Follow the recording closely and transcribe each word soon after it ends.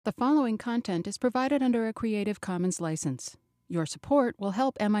The following content is provided under a Creative Commons license. Your support will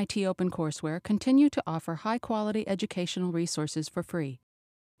help MIT OpenCourseware continue to offer high-quality educational resources for free.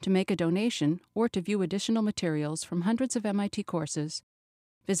 To make a donation or to view additional materials from hundreds of MIT courses,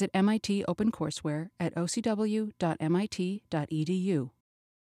 visit MIT OpenCourseware at ocw.mit.edu.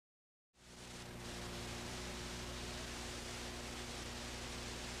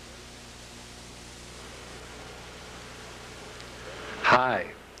 Hi.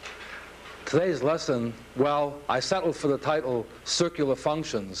 Today's lesson, well, I settled for the title Circular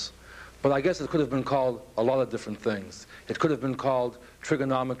Functions, but I guess it could have been called a lot of different things. It could have been called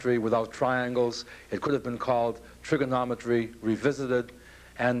Trigonometry Without Triangles. It could have been called Trigonometry Revisited.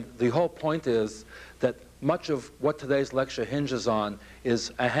 And the whole point is that much of what today's lecture hinges on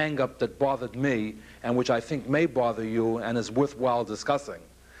is a hang-up that bothered me and which I think may bother you and is worthwhile discussing.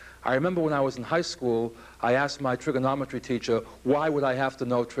 I remember when I was in high school, I asked my trigonometry teacher, why would I have to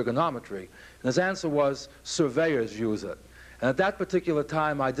know trigonometry? And his answer was, surveyors use it. And at that particular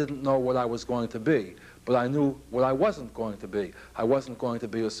time, I didn't know what I was going to be, but I knew what I wasn't going to be. I wasn't going to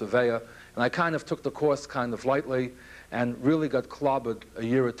be a surveyor, and I kind of took the course kind of lightly and really got clobbered a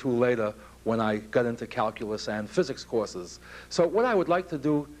year or two later when I got into calculus and physics courses. So what I would like to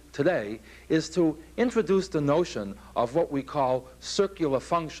do today is to introduce the notion of what we call circular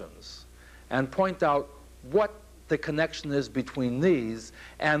functions and point out what the connection is between these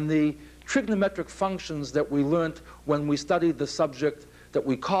and the trigonometric functions that we learned when we studied the subject that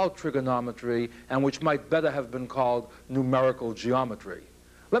we called trigonometry and which might better have been called numerical geometry.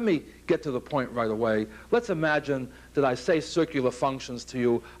 Let me get to the point right away. Let's imagine that I say circular functions to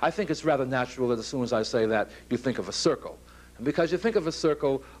you. I think it's rather natural that as soon as I say that, you think of a circle. And because you think of a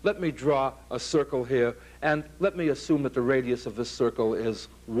circle, let me draw a circle here, and let me assume that the radius of this circle is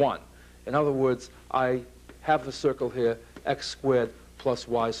 1. In other words, I have the circle here, x squared plus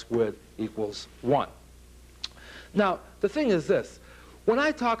y squared equals 1. Now, the thing is this. When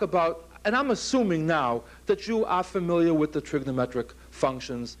I talk about, and I'm assuming now that you are familiar with the trigonometric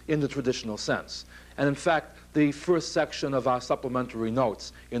functions in the traditional sense. And in fact, the first section of our supplementary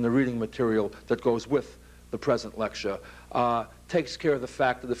notes in the reading material that goes with the present lecture takes care of the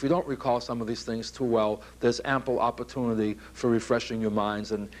fact that if you don't recall some of these things too well, there's ample opportunity for refreshing your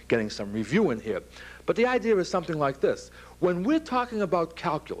minds and getting some review in here. But the idea is something like this. When we're talking about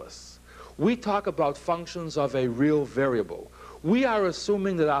calculus, we talk about functions of a real variable. We are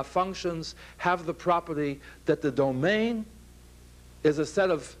assuming that our functions have the property that the domain is a set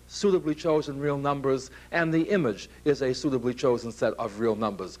of suitably chosen real numbers, and the image is a suitably chosen set of real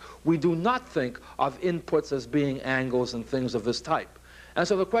numbers. We do not think of inputs as being angles and things of this type. And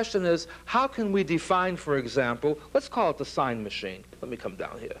so the question is, how can we define, for example, let's call it the sine machine. Let me come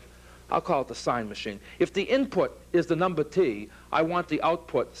down here. I'll call it the sine machine. If the input is the number t, I want the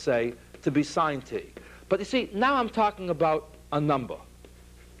output, say, to be sine t. But you see, now I'm talking about a number,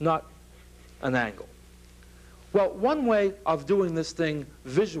 not an angle. Well, one way of doing this thing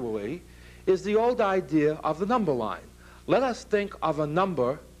visually is the old idea of the number line. Let us think of a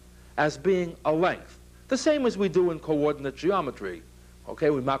number as being a length, the same as we do in coordinate geometry. Okay,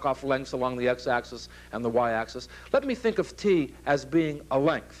 we mark off lengths along the x-axis and the y-axis. Let me think of t as being a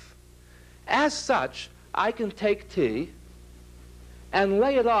length. As such, I can take t and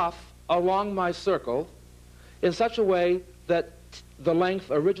lay it off along my circle in such a way that the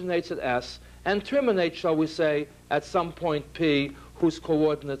length originates at S and terminates, shall we say, at some point P whose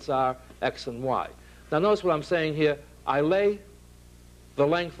coordinates are x and y. Now notice what I'm saying here. I lay the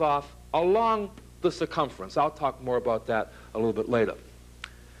length off along the circumference. I'll talk more about that a little bit later.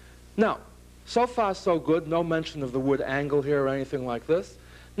 Now, so far so good. No mention of the word angle here or anything like this.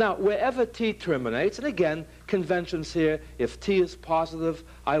 Now, wherever t terminates, and again, conventions here, if t is positive,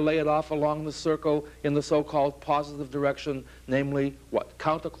 I lay it off along the circle in the so-called positive direction, namely, what,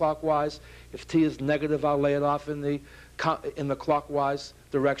 counterclockwise. If t is negative, I'll lay it off in the clockwise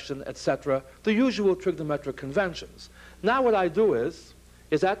direction, etc. The usual trigonometric conventions. Now what I do is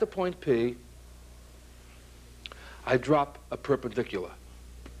at the point P, I drop a perpendicular.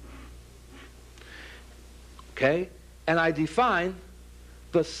 Okay? And I define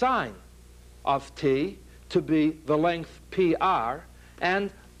the sine of t to be the length PR and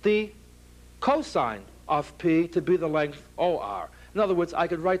the cosine of P to be the length OR. In other words, I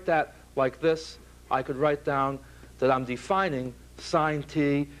could write that like this. I could write down that I'm defining sine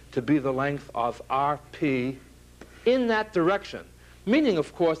t to be the length of RP in that direction. Meaning,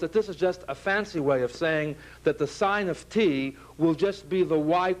 of course, that this is just a fancy way of saying that the sine of t will just be the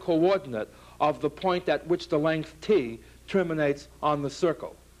y coordinate of the point at which the length t terminates on the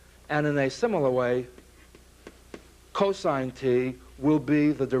circle. And in a similar way, cosine t will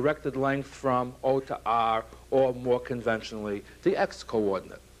be the directed length from O to R, or more conventionally, the x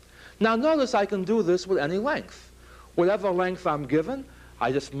coordinate. Now notice I can do this with any length. Whatever length I'm given,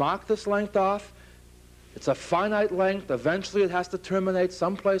 I just mark this length off. It's a finite length. Eventually it has to terminate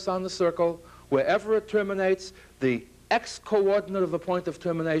someplace on the circle. Wherever it terminates, the x coordinate of the point of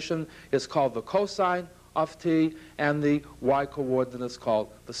termination is called the cosine of t, and the y coordinate is called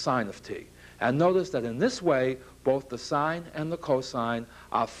the sine of t. And notice that in this way, both the sine and the cosine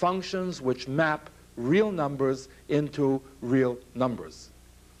are functions which map real numbers into real numbers.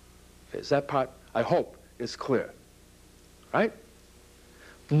 Okay, so that part, I hope, is clear. Right?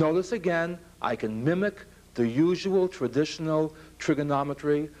 Notice again, I can mimic the usual traditional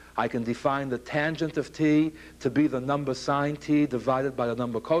trigonometry. I can define the tangent of t to be the number sine t divided by the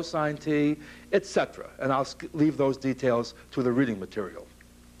number cosine t, etc. And I'll leave those details to the reading material.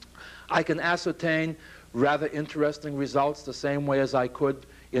 I can ascertain rather interesting results the same way as I could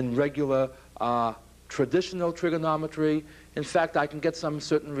in regular traditional trigonometry. In fact, I can get some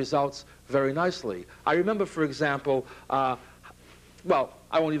certain results very nicely. I remember, for example, well,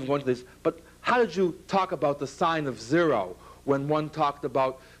 I won't even go into this, but how did you talk about the sine of 0 when one talked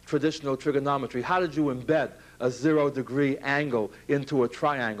about traditional trigonometry? How did you embed a 0-degree angle into a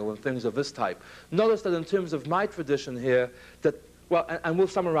triangle and things of this type? Notice that in terms of my tradition here, that, well, and we'll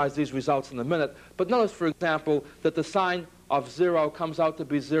summarize these results in a minute, but notice, for example, that the sine of 0 comes out to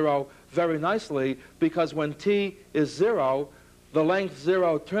be 0 very nicely, because when t is 0, the length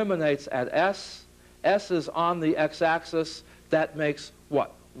 0 terminates at s. S is on the x-axis. That makes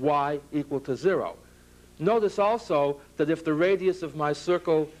what? Y equal to 0. Notice also that if the radius of my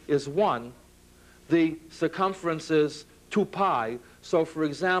circle is 1, the circumference is 2 pi. So, for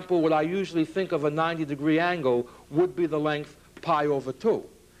example, what I usually think of a 90-degree angle would be the length pi over 2.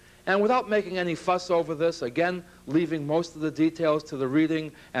 And without making any fuss over this, again, leaving most of the details to the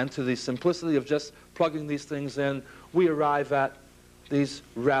reading and to the simplicity of just plugging these things in, we arrive at these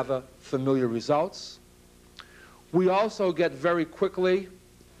rather familiar results. We also get very quickly,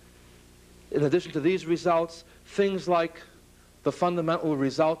 in addition to these results, things like the fundamental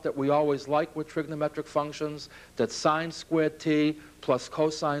result that we always like with trigonometric functions, that sine squared t plus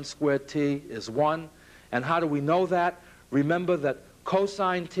cosine squared t is 1. And how do we know that? Remember that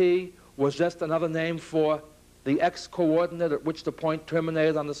cosine t was just another name for the x-coordinate at which the point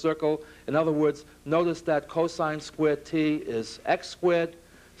terminated on the circle. In other words, notice that cosine squared t is x squared,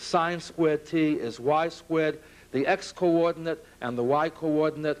 sine squared t is y squared. The x-coordinate and the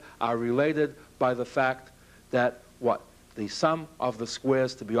y-coordinate are related by the fact that what? The sum of the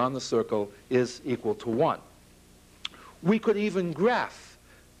squares to be on the circle is equal to 1. We could even graph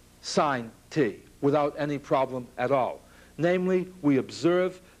sine t without any problem at all. Namely, we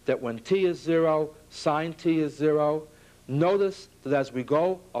observe that when t is 0, sine t is 0. Notice that as we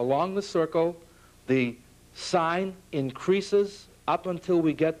go along the circle, the sine increases up until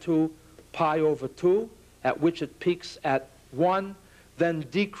we get to pi over 2, at which it peaks at 1, then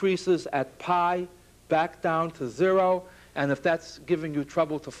decreases at pi, back down to 0. And if that's giving you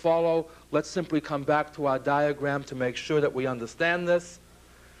trouble to follow, let's simply come back to our diagram to make sure that we understand this.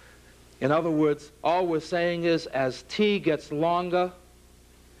 In other words, all we're saying is as t gets longer,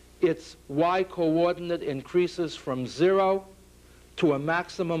 its y-coordinate increases from 0 to a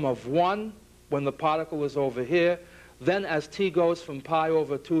maximum of 1 when the particle is over here. Then as t goes from pi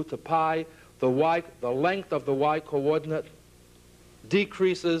over 2 to pi, the length of the y-coordinate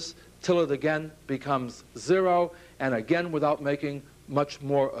decreases till it again becomes 0. And again, without making much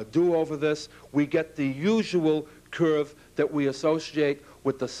more ado over this, we get the usual curve that we associate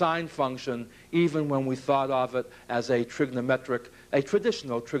with the sine function, even when we thought of it as a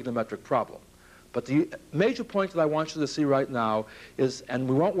traditional trigonometric problem. But the major point that I want you to see right now is, and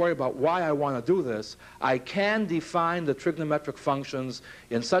we won't worry about why I want to do this, I can define the trigonometric functions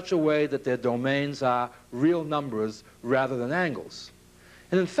in such a way that their domains are real numbers rather than angles.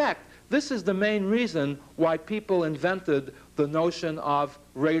 And in fact, this is the main reason why people invented the notion of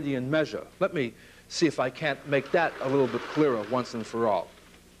radian measure. Let me see if I can't make that a little bit clearer once and for all.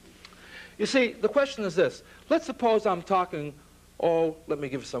 You see, the question is this. Let's suppose I'm talking, oh, let me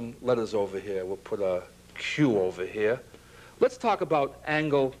give some letters over here. We'll put a Q over here. Let's talk about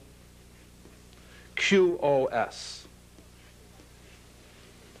angle QOS.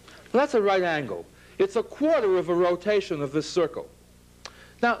 That's a right angle. It's a quarter of a rotation of this circle.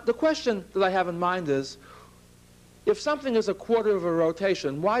 Now, the question that I have in mind is, if something is a quarter of a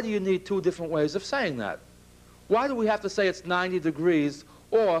rotation, why do you need two different ways of saying that? Why do we have to say it's 90 degrees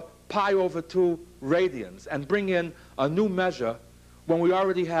or pi over 2 radians and bring in a new measure when we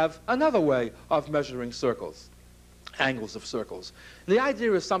already have another way of measuring circles? angles of circles. And the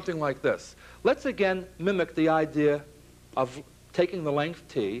idea is something like this. Let's again mimic the idea of taking the length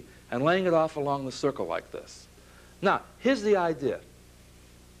t and laying it off along the circle like this. Now, here's the idea.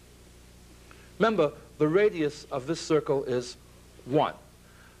 Remember, the radius of this circle is 1.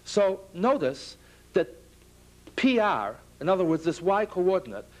 So notice that PR, in other words, this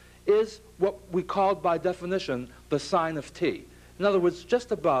y-coordinate, is what we called by definition the sine of t. In other words,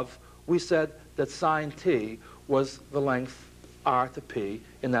 just above, we said that sine t was the length r to p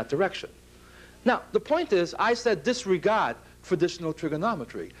in that direction. Now, the point is, I said disregard traditional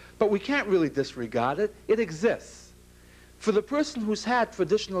trigonometry, but we can't really disregard it. It exists. For the person who's had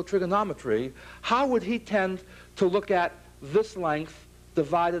traditional trigonometry, how would he tend to look at this length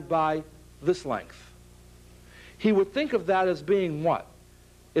divided by this length? He would think of that as being what?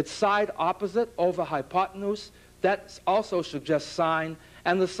 It's side opposite over hypotenuse. That also suggests sine.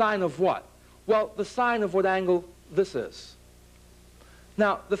 And the sine of what? Well, the sine of what angle this is.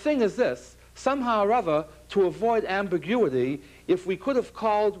 Now, the thing is this. Somehow or other, to avoid ambiguity, if we could have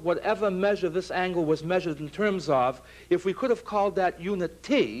called whatever measure this angle was measured in terms of, if we could have called that unit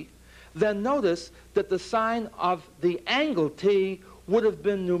t, then notice that the sine of the angle t would have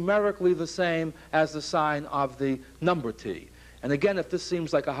been numerically the same as the sine of the number t. And again, if this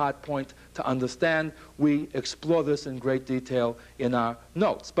seems like a hard point to understand, we explore this in great detail in our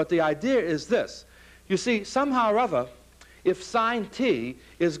notes. But the idea is this. You see, somehow or other, if sine t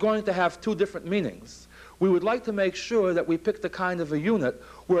is going to have two different meanings, we would like to make sure that we pick the kind of a unit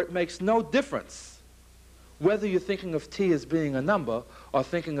where it makes no difference whether you're thinking of t as being a number or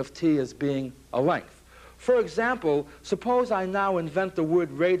thinking of t as being a length. For example, suppose I now invent the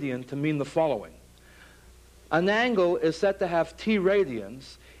word radian to mean the following. An angle is said to have t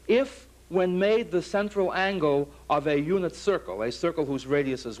radians if, when made the central angle of a unit circle, a circle whose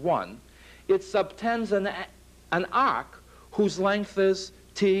radius is 1, it subtends an arc whose length is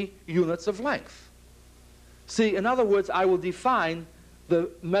t units of length. See, in other words, I will define the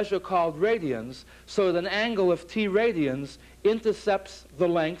measure called radians so that an angle of t radians intercepts the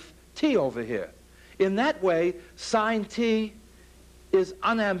length t over here. In that way, sine t is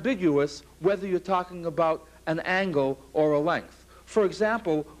unambiguous whether you're talking about an angle or a length. For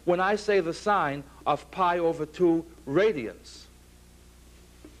example, when I say the sine of pi over 2 radians,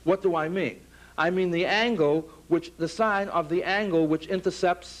 what do I mean? I mean the sine of the angle which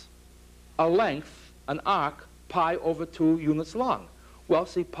intercepts a length, an arc, pi over 2 units long. Well,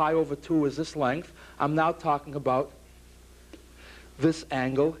 see, pi over 2 is this length. I'm now talking about this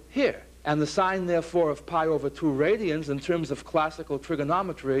angle here. And the sine, therefore, of pi over 2 radians in terms of classical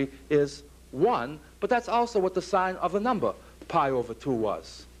trigonometry is 1, but that's also what the sine of a number, pi over 2,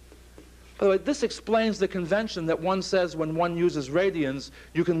 was. By the way, this explains the convention that one says when one uses radians,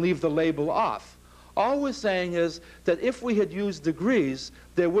 you can leave the label off. All we're saying is that if we had used degrees,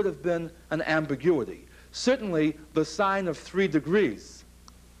 there would have been an ambiguity. Certainly, the sine of 3 degrees,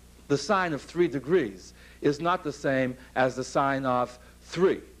 the sine of 3 degrees is not the same as the sine of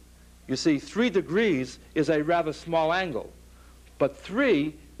 3. You see, 3 degrees is a rather small angle, but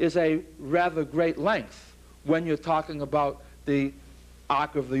 3 is a rather great length when you're talking about the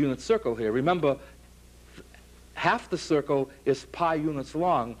arc of the unit circle here. Remember, half the circle is pi units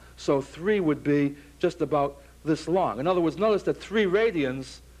long, so 3 would be just about this long. In other words, notice that 3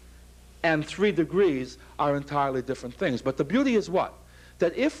 radians and 3 degrees are entirely different things. But the beauty is what?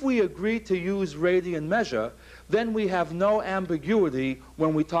 That if we agree to use radian measure, then we have no ambiguity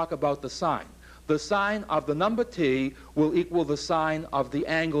when we talk about the sine. The sine of the number t will equal the sine of the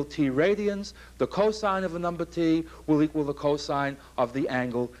angle t radians. The cosine of the number t will equal the cosine of the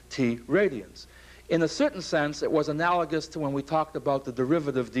angle t radians. In a certain sense, it was analogous to when we talked about the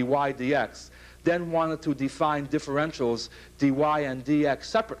derivative dy dx, then wanted to define differentials dy and dx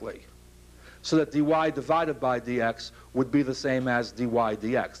separately, so that dy divided by dx would be the same as dy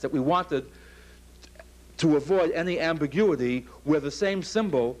dx. That we wanted to avoid any ambiguity where the same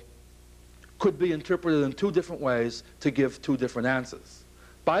symbol could be interpreted in 2 different ways to give 2 different answers.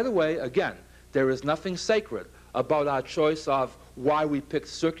 By the way, again, there is nothing sacred about our choice of why we picked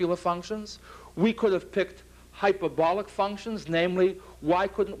circular functions. We could have picked hyperbolic functions, namely, why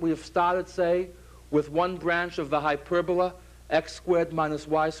couldn't we have started, say, with one branch of the hyperbola, x squared minus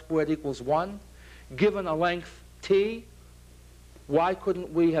y squared equals 1? Given a length t, why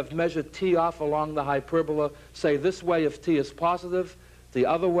couldn't we have measured t off along the hyperbola, say this way if t is positive, the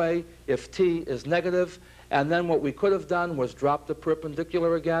other way if t is negative, and then what we could have done was drop the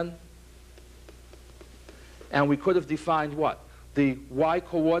perpendicular again, and we could have defined what? The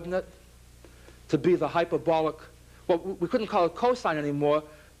y-coordinate to be the hyperbolic, well, we couldn't call it cosine anymore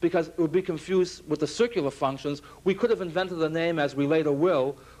because it would be confused with the circular functions, we could have invented a name, as we later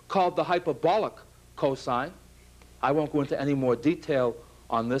will, called the hyperbolic cosine. I won't go into any more detail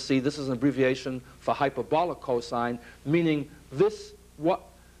on this. See, this is an abbreviation for hyperbolic cosine, meaning this,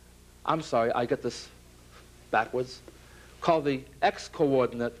 I'm sorry, I get this backwards. Call the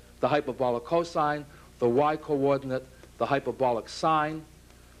x-coordinate the hyperbolic cosine, the y-coordinate the hyperbolic sine.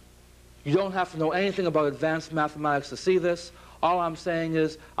 You don't have to know anything about advanced mathematics to see this. All I'm saying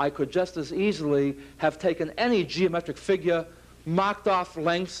is I could just as easily have taken any geometric figure, marked off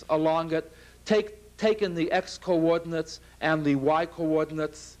lengths along it, taken the x-coordinates and the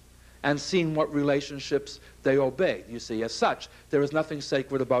y-coordinates, and seen what relationships they obeyed. You see, as such, there is nothing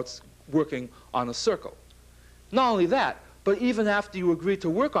sacred about working on a circle. Not only that, but even after you agree to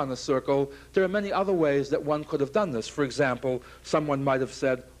work on the circle, there are many other ways that one could have done this. For example, someone might have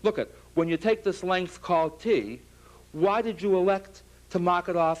said, look, when you take this length called t, why did you elect to mark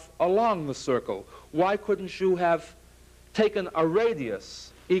it off along the circle? Why couldn't you have taken a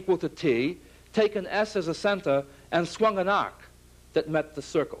radius equal to t, taken S as a center, and swung an arc that met the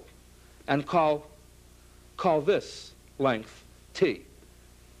circle, and call this length t?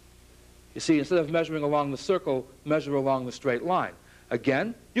 You see, instead of measuring along the circle, measure along the straight line.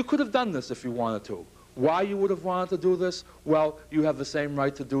 Again, you could have done this if you wanted to. Why you would have wanted to do this? Well, you have the same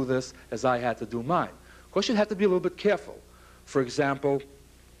right to do this as I had to do mine. Of course, you'd have to be a little bit careful. For example,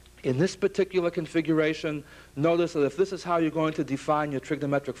 in this particular configuration, notice that if this is how you're going to define your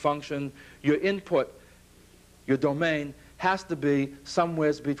trigonometric function, your input, your domain, has to be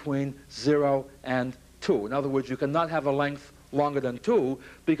somewhere between 0 and 2. In other words, you cannot have a length longer than 2,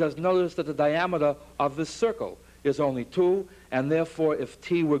 because notice that the diameter of this circle is only 2, and therefore if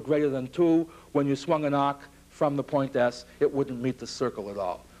t were greater than 2, when you swung an arc from the point S, it wouldn't meet the circle at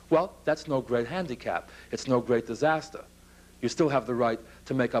all. Well, that's no great handicap. It's no great disaster. You still have the right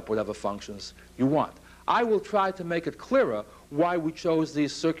to make up whatever functions you want. I will try to make it clearer why we chose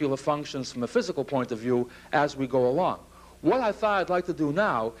these circular functions from a physical point of view as we go along. What I thought I'd like to do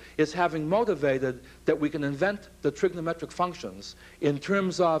now is, having motivated that we can invent the trigonometric functions in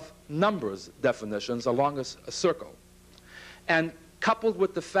terms of numbers definitions along a circle, and coupled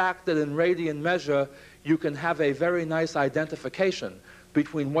with the fact that in radian measure you can have a very nice identification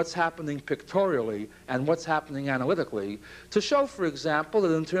between what's happening pictorially and what's happening analytically, to show, for example,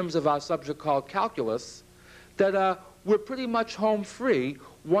 that in terms of our subject called calculus, that we're pretty much home free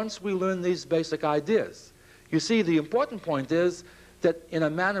once we learn these basic ideas. You see, the important point is that, in a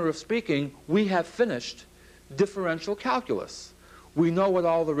manner of speaking, we have finished differential calculus. We know what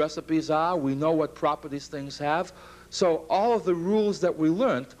all the recipes are. We know what properties things have. So all of the rules that we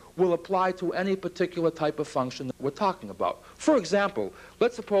learned will apply to any particular type of function that we're talking about. For example,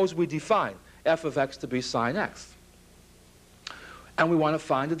 let's suppose we define f of x to be sine x, and we want to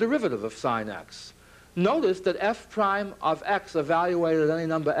find the derivative of sine x. Notice that f prime of x evaluated at any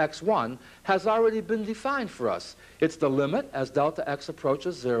number x1 has already been defined for us. It's the limit as delta x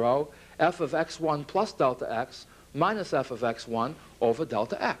approaches 0, f of x1 plus delta x minus f of x1 over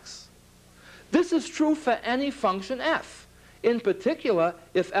delta x. This is true for any function f. In particular,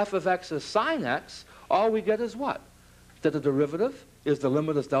 if f of x is sine x, all we get is what? That the derivative is the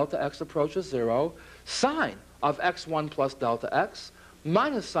limit as delta x approaches 0, sine of x1 plus delta x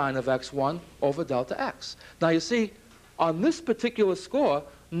minus sine of x1 over delta x. Now you see, on this particular score,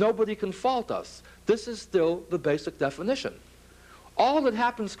 nobody can fault us. This is still the basic definition. All that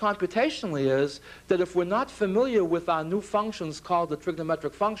happens computationally is that if we're not familiar with our new functions called the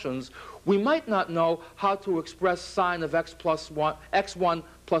trigonometric functions, we might not know how to express sine of x1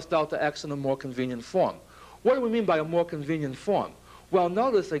 plus delta x in a more convenient form. What do we mean by a more convenient form? Well,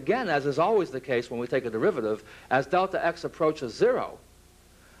 notice again, as is always the case when we take a derivative, as delta x approaches 0,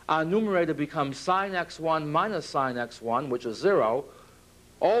 our numerator becomes sine x1 minus sine x1, which is 0,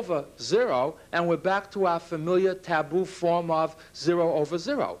 over 0, and we're back to our familiar taboo form of 0 over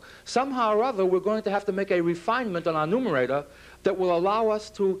 0. Somehow or other, we're going to have to make a refinement on our numerator that will allow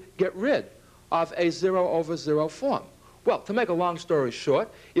us to get rid of a 0 over 0 form. Well, to make a long story short,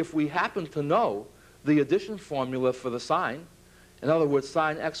 if we happen to know the addition formula for the sine, in other words,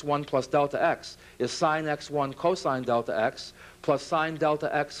 sine x1 plus delta x is sine x1 cosine delta x plus sine delta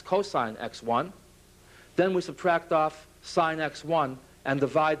x cosine x1, then we subtract off sine x1 and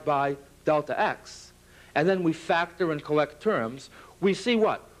divide by delta x, and then we factor and collect terms, we see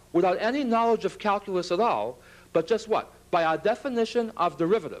what? Without any knowledge of calculus at all, but just what? By our definition of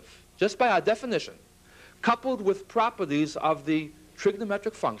derivative, just by our definition, coupled with properties of the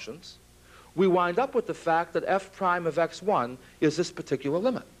trigonometric functions, we wind up with the fact that f prime of x1 is this particular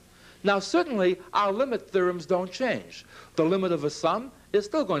limit. Now, certainly, our limit theorems don't change. The limit of a sum is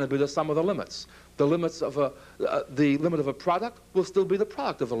still going to be the sum of the limits. The limits of the limit of a product will still be the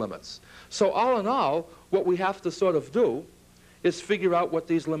product of the limits. So all in all, what we have to sort of do is figure out what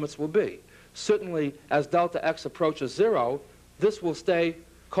these limits will be. Certainly, as delta x approaches 0, this will stay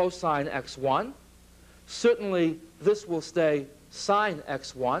cosine x1. Certainly, this will stay sine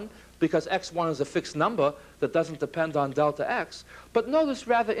x1, because x1 is a fixed number that doesn't depend on delta x. But notice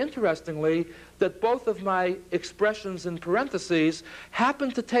rather interestingly that both of my expressions in parentheses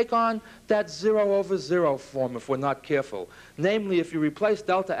happen to take on that 0 over 0 form if we're not careful. Namely, if you replace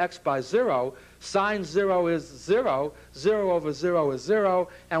delta x by 0, sine 0 is 0, 0 over 0 is 0,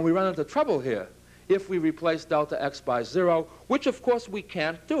 and we run into trouble here if we replace delta x by 0, which of course we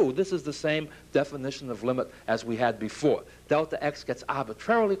can't do. This is the same definition of limit as we had before. Delta x gets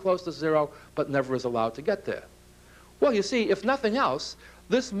arbitrarily close to 0, but never is allowed to get there. Well, you see, if nothing else,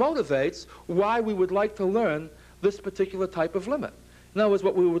 this motivates why we would like to learn this particular type of limit. In other words,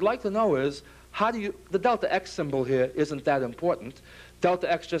 what we would like to know is, how do you, the delta x symbol here isn't that important.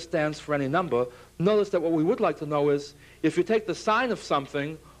 Delta x just stands for any number. Notice that what we would like to know is, if you take the sign of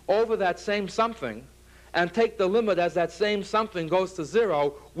something over that same something and take the limit as that same something goes to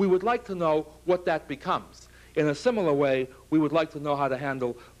 0, we would like to know what that becomes. In a similar way, we would like to know how to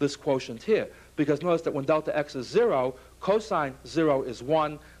handle this quotient here. Because notice that when delta x is 0, cosine 0 is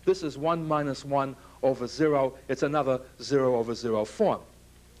 1. This is 1 minus 1 over 0. It's another 0 over 0 form.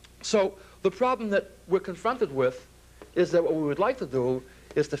 So the problem that we're confronted with is that what we would like to do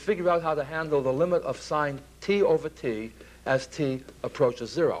is to figure out how to handle the limit of sine t over t as t approaches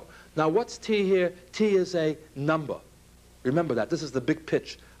 0. Now, what's t here? T is a number. Remember that. This is the big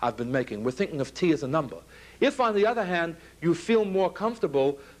pitch I've been making. We're thinking of t as a number. If, on the other hand, you feel more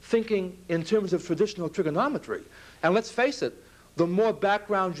comfortable thinking in terms of traditional trigonometry, and let's face it, the more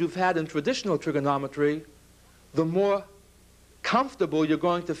background you've had in traditional trigonometry, the more comfortable you're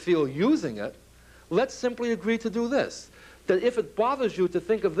going to feel using it, let's simply agree to do this. That if it bothers you to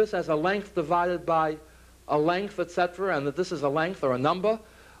think of this as a length divided by a length, etc., and that this is a length or a number,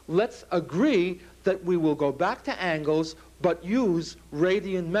 let's agree that we will go back to angles but use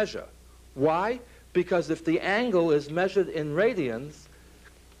radian measure. Why? Because if the angle is measured in radians,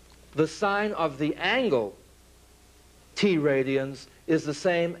 the sine of the angle, t radians, is the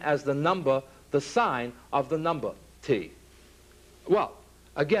same as the number, the sine of the number, t. Well,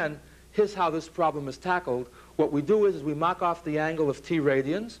 again, here's how this problem is tackled. What we do is we mark off the angle of t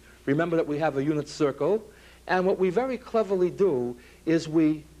radians. Remember that we have a unit circle. And what we very cleverly do is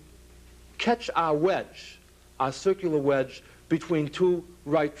we catch our wedge, our circular wedge, between two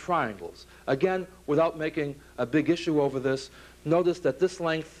right triangles. Again, without making a big issue over this, notice that this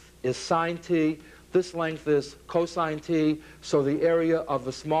length is sine t, this length is cosine t, so the area of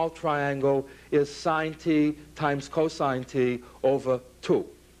the small triangle is sine t times cosine t over 2.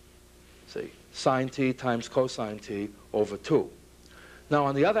 See, sine t times cosine t over 2. Now,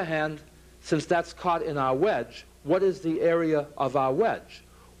 on the other hand, since that's caught in our wedge, what is the area of our wedge?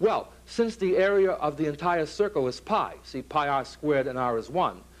 Well, since the area of the entire circle is pi, see, pi r squared and r is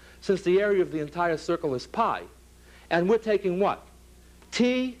 1, since the area of the entire circle is pi, and we're taking what?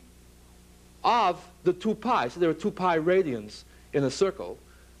 T of the 2 pi. So there are 2 pi radians in a circle.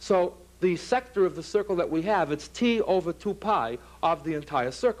 So the sector of the circle that we have, it's t over 2 pi of the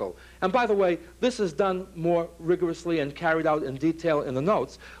entire circle. And by the way, this is done more rigorously and carried out in detail in the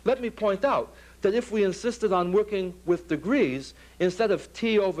notes. Let me point out that if we insisted on working with degrees, instead of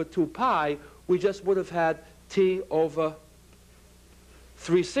t over 2 pi, we just would have had t over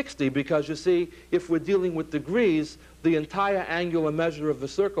 360, because you see, if we're dealing with degrees, the entire angular measure of the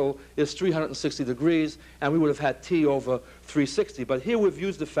circle is 360 degrees, and we would have had t over 360. But here we've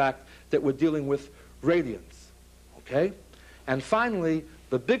used the fact that we're dealing with radians, okay? And finally,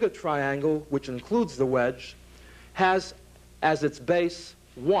 the bigger triangle, which includes the wedge, has as its base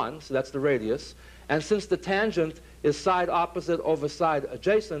 1, so that's the radius, and since the tangent is side opposite over side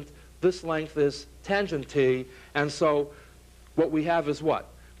adjacent, this length is tangent t, and so what we have is what?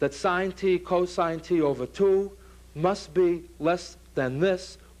 That sine t cosine t over 2 must be less than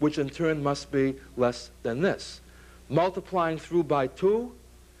this, which in turn must be less than this. Multiplying through by 2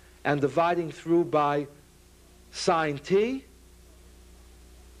 and dividing through by sine t.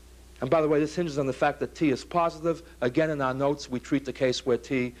 And by the way, this hinges on the fact that t is positive. Again, in our notes, we treat the case where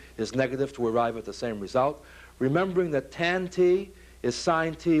t is negative to arrive at the same result. Remembering that tan t is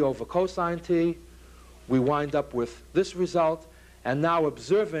sine t over cosine t, we wind up with this result. And now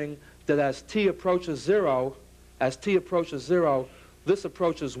observing that as t approaches 0, this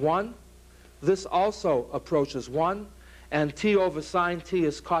approaches 1, this also approaches 1, and t over sine t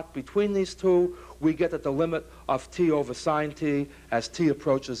is caught between these two, we get that the limit of t over sine t as t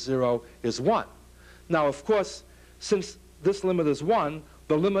approaches 0 is 1. Now, of course, since this limit is 1,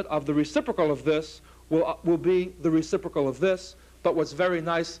 the limit of the reciprocal of this will be the reciprocal of this. But what's very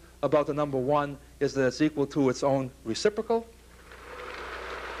nice about the number 1 is that it's equal to its own reciprocal.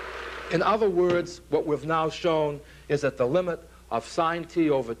 In other words, what we've now shown is that the limit of sine t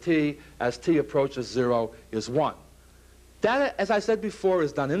over t as t approaches 0 is 1. That, as I said before,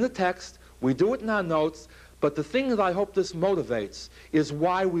 is done in the text. We do it in our notes. But the thing that I hope this motivates is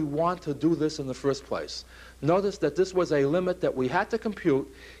why we want to do this in the first place. Notice that this was a limit that we had to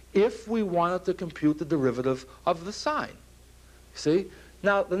compute if we wanted to compute the derivative of the sine. See?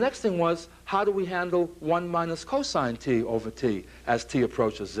 Now, the next thing was, how do we handle 1 minus cosine t over t as t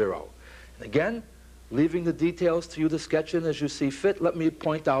approaches 0? And again, leaving the details to you to sketch in as you see fit, let me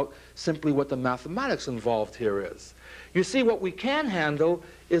point out simply what the mathematics involved here is. You see, what we can handle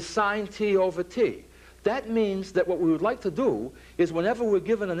is sine t over t. That means that what we would like to do is whenever we're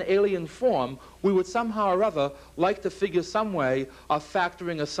given an alien form, we would somehow or other like to figure some way of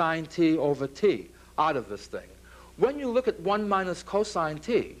factoring a sine t over t out of this thing. When you look at 1 minus cosine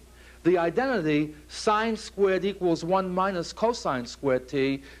t, the identity sine squared equals 1 minus cosine squared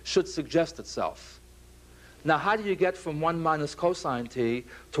t should suggest itself. Now, how do you get from 1 minus cosine t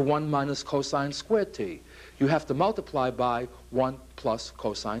to 1 minus cosine squared t? You have to multiply by 1 plus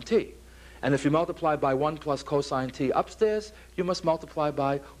cosine t. And if you multiply by 1 plus cosine t upstairs, you must multiply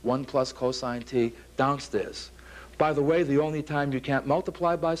by 1 plus cosine t downstairs. By the way, the only time you can't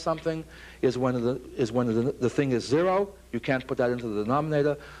multiply by something is when the thing is 0. You can't put that into the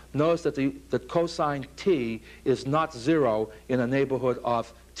denominator. Notice that cosine t is not 0 in a neighborhood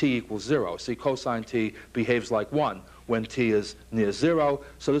of t equals 0. See, cosine t behaves like 1 when t is near 0.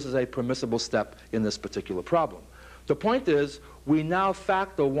 So this is a permissible step in this particular problem. The point is, we now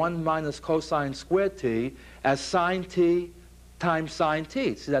factor 1 minus cosine squared t as sine t times sine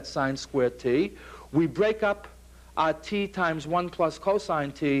t. See, that's sine squared t. We break up our t times 1 plus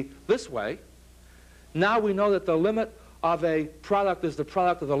cosine t this way. Now we know that the limit of a product is the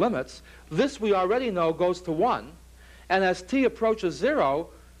product of the limits. This we already know goes to 1. And as t approaches 0,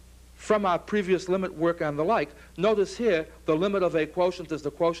 from our previous limit work and the like, notice here the limit of a quotient is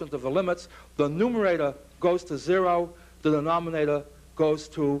the quotient of the limits. The numerator goes to 0. The denominator goes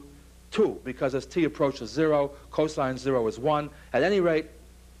to 2, because as t approaches 0, cosine 0 is 1. At any rate,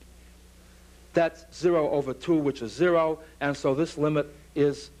 that's 0 over 2, which is 0, and so this limit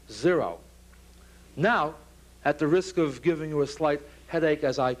is 0. Now, at the risk of giving you a slight headache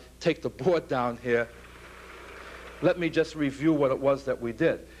as I take the board down here, let me just review what it was that we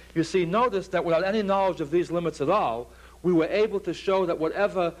did. You see, notice that without any knowledge of these limits at all, we were able to show that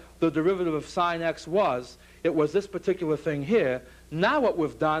whatever the derivative of sine x was, it was this particular thing here. Now what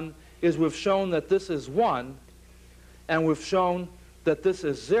we've done is we've shown that this is 1, and we've shown that this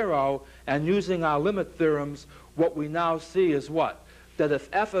is 0, and using our limit theorems, what we now see is what? That if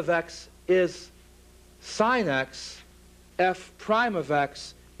f of x is sine x, f prime of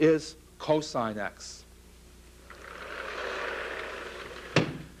x is cosine x.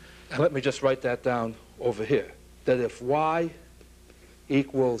 And let me just write that down over here. That if y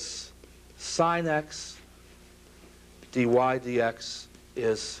equals sine x, dy dx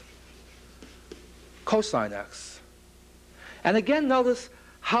is cosine x. And again, notice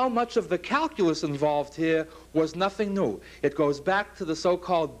how much of the calculus involved here was nothing new. It goes back to the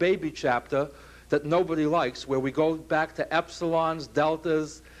so-called baby chapter that nobody likes, where we go back to epsilons,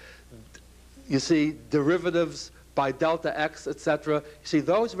 deltas, you see, derivatives by delta x, etc. You see,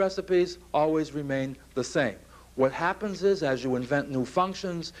 those recipes always remain the same. What happens is, as you invent new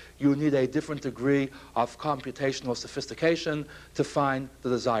functions, you need a different degree of computational sophistication to find the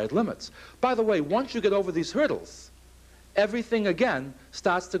desired limits. By the way, once you get over these hurdles, everything again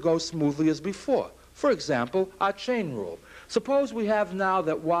starts to go smoothly as before. For example, our chain rule. Suppose we have now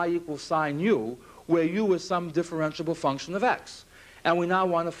that y equals sine u, where u is some differentiable function of x. And we now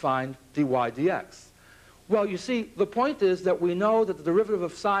want to find dy dx. Well, you see, the point is that we know that the derivative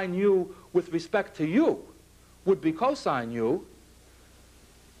of sine u with respect to u would be cosine u.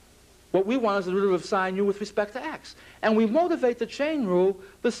 What we want is the derivative of sine u with respect to x. And we motivate the chain rule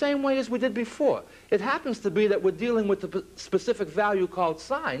the same way as we did before. It happens to be that we're dealing with the specific value called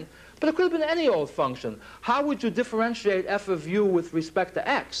sine, but it could have been any old function. How would you differentiate f of u with respect to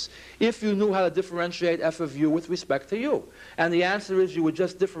x if you knew how to differentiate f of u with respect to u? And the answer is you would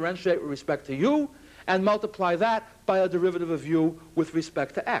just differentiate with respect to u and multiply that by a derivative of u with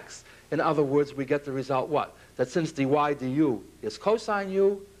respect to x. In other words, we get the result what? That since dy du is cosine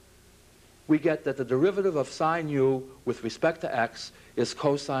u, we get that the derivative of sine u with respect to x is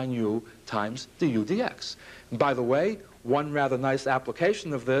cosine u times du dx. And by the way, one rather nice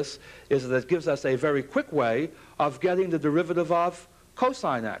application of this is that it gives us a very quick way of getting the derivative of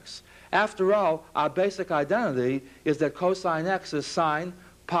cosine x. After all, our basic identity is that cosine x is sine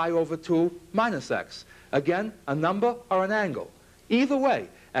pi over 2 minus x. Again, a number or an angle. Either way,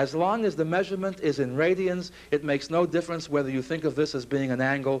 as long as the measurement is in radians, it makes no difference whether you think of this as being an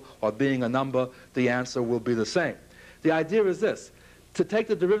angle or being a number, the answer will be the same. The idea is this. To take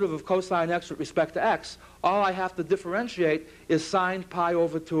the derivative of cosine x with respect to x, all I have to differentiate is sine pi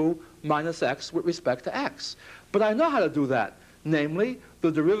over 2 minus x with respect to x. But I know how to do that. Namely,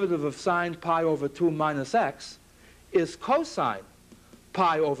 the derivative of sine pi over 2 minus x is cosine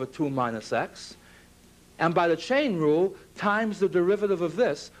pi over 2 minus x, and by the chain rule, times the derivative of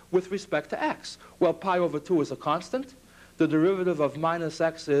this with respect to x. Well, pi over 2 is a constant. The derivative of minus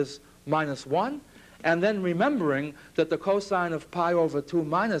x is minus 1. And then remembering that the cosine of pi over 2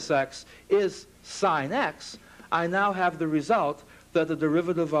 minus x is sine x, I now have the result that the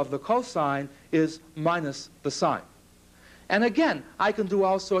derivative of the cosine is minus the sine. And again, I can do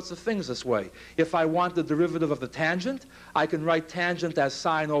all sorts of things this way. If I want the derivative of the tangent, I can write tangent as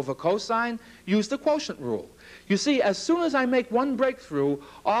sine over cosine, use the quotient rule. You see, as soon as I make one breakthrough,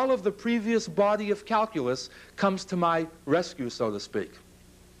 all of the previous body of calculus comes to my rescue, so to speak.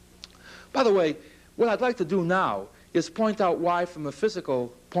 By the way, what I'd like to do now is point out why, from a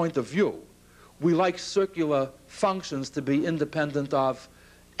physical point of view, we like circular functions to be independent of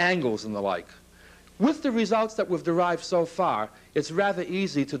angles and the like. With the results that we've derived so far, it's rather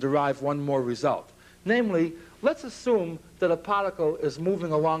easy to derive one more result. Namely, let's assume that a particle is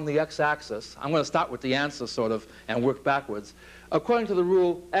moving along the x-axis. I'm going to start with the answer, sort of, and work backwards. According to the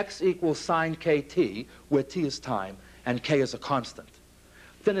rule, x equals sine kt, where t is time, and k is a constant.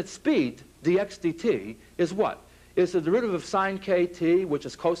 Then its speed, dx dt, is what? Is the derivative of sine kt, which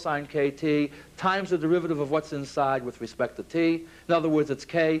is cosine kt, times the derivative of what's inside with respect to t. In other words, it's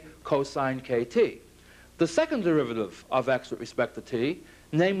k cosine kt. The second derivative of x with respect to t,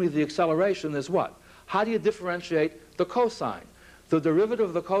 namely the acceleration, is what? How do you differentiate the cosine? The derivative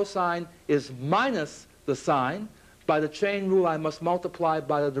of the cosine is minus the sine. By the chain rule, I must multiply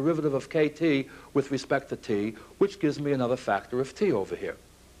by the derivative of kt with respect to t, which gives me another factor of t over here.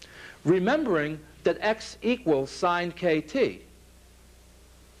 Remembering that x equals sine kt,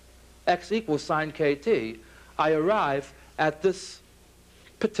 I arrive at this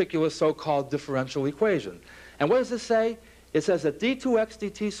particular so-called differential equation. And what does this say? It says that d2x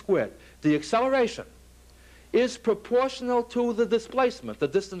dt squared, the acceleration, is proportional to the displacement, the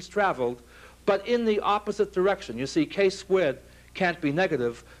distance traveled, but in the opposite direction. You see, k squared can't be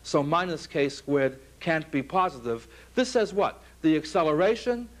negative, so minus k squared can't be positive. This says what? The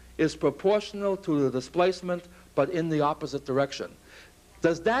acceleration is proportional to the displacement, but in the opposite direction.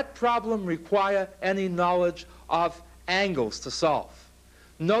 Does that problem require any knowledge of angles to solve?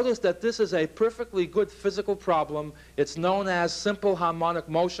 Notice that this is a perfectly good physical problem. It's known as simple harmonic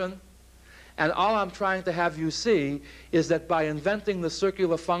motion. And all I'm trying to have you see is that by inventing the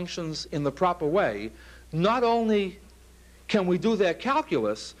circular functions in the proper way, not only can we do their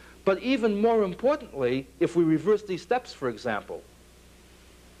calculus, but even more importantly, if we reverse these steps, for example,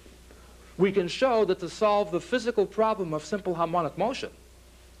 we can show that to solve the physical problem of simple harmonic motion,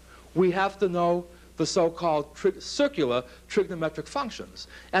 we have to know the so-called circular trigonometric functions.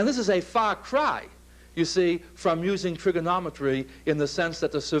 And this is a far cry, you see, from using trigonometry in the sense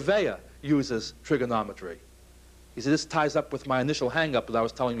that the surveyor uses trigonometry. You see, this ties up with my initial hang-up that I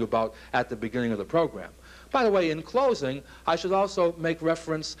was telling you about at the beginning of the program. By the way, in closing, I should also make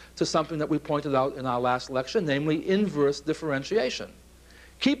reference to something that we pointed out in our last lecture, namely inverse differentiation.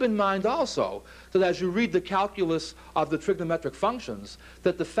 Keep in mind also that as you read the calculus of the trigonometric functions,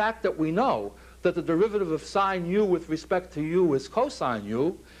 that the fact that we know that the derivative of sine u with respect to u is cosine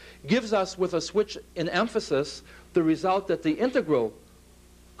u gives us, with a switch in emphasis, the result that the integral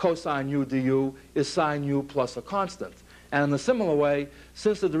cosine u du is sine u plus a constant. And in a similar way,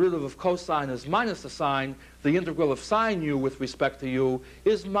 since the derivative of cosine is minus the sine, the integral of sine u with respect to u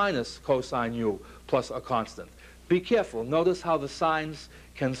is minus cosine u plus a constant. Be careful. Notice how the signs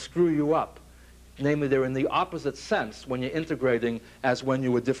can screw you up. Namely, they're in the opposite sense when you're integrating as when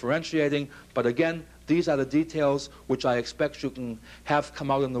you were differentiating. But again, these are the details which I expect you can have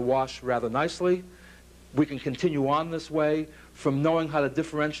come out in the wash rather nicely. We can continue on this way from knowing how to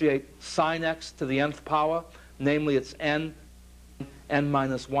differentiate sine x to the nth power. Namely, it's n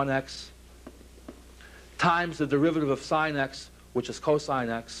minus 1x times the derivative of sine x, which is cosine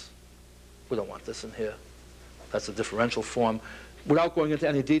x. We don't want this in here. That's a differential form. Without going into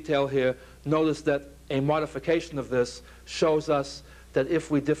any detail here, notice that a modification of this shows us that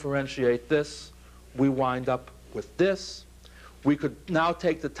if we differentiate this, we wind up with this. We could now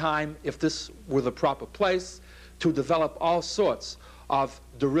take the time, if this were the proper place, to develop all sorts of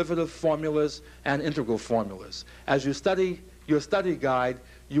derivative formulas and integral formulas. As you study your study guide,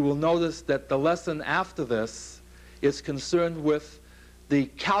 you will notice that the lesson after this is concerned with the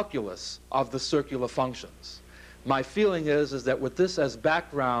calculus of the circular functions. My feeling is that with this as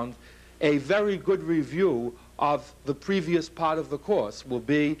background, a very good review of the previous part of the course will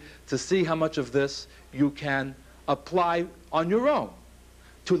be to see how much of this you can apply on your own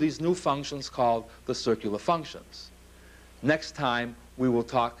to these new functions called the circular functions. Next time, we will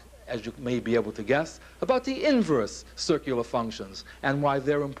talk, as you may be able to guess, about the inverse circular functions and why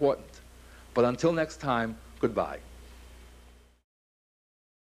they're important. But until next time, goodbye.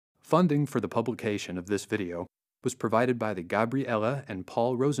 Funding for the publication of this video was provided by the Gabriella and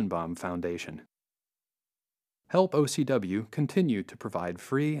Paul Rosenbaum Foundation. Help OCW continue to provide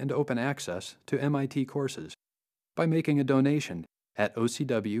free and open access to MIT courses by making a donation at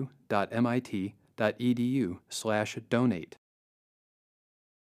ocw.mit.edu/donate.